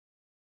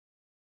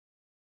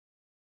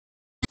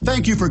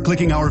Thank you for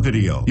clicking our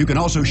video. You can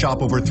also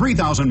shop over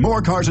 3,000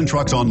 more cars and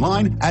trucks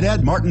online at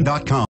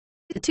edmartin.com.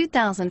 The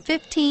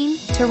 2015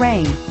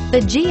 Terrain.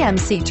 The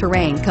GMC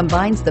Terrain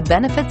combines the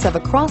benefits of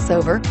a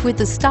crossover with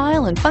the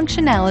style and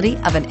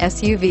functionality of an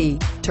SUV.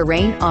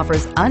 Terrain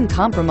offers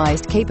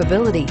uncompromised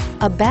capability,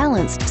 a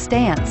balanced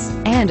stance,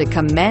 and a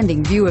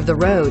commanding view of the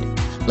road,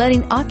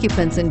 letting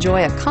occupants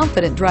enjoy a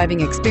confident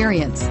driving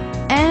experience.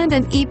 And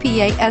an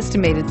EPA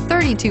estimated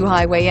 32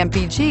 highway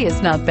MPG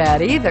is not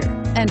bad either,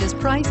 and is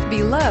priced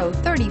below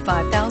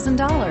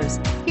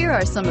 $35,000. Here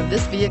are some of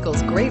this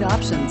vehicle's great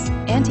options: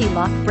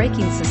 anti-lock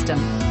braking system,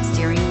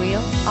 steering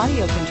wheel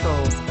audio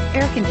controls,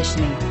 air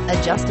conditioning,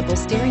 adjustable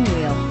steering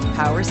wheel,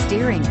 power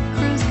steering,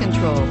 cruise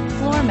control,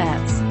 floor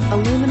mats,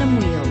 aluminum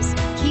wheels,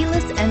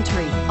 keyless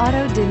entry,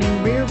 auto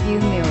dimming rear view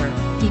mirror,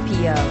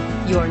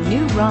 PPO. Your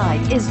new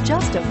ride is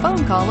just a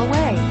phone call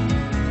away.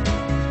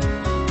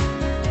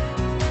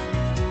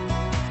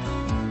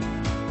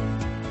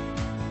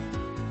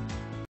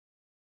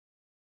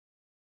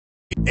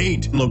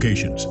 8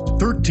 locations,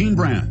 13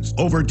 brands,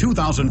 over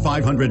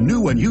 2,500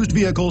 new and used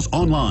vehicles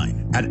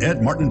online at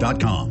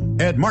edmartin.com.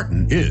 Ed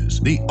Martin is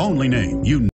the only name you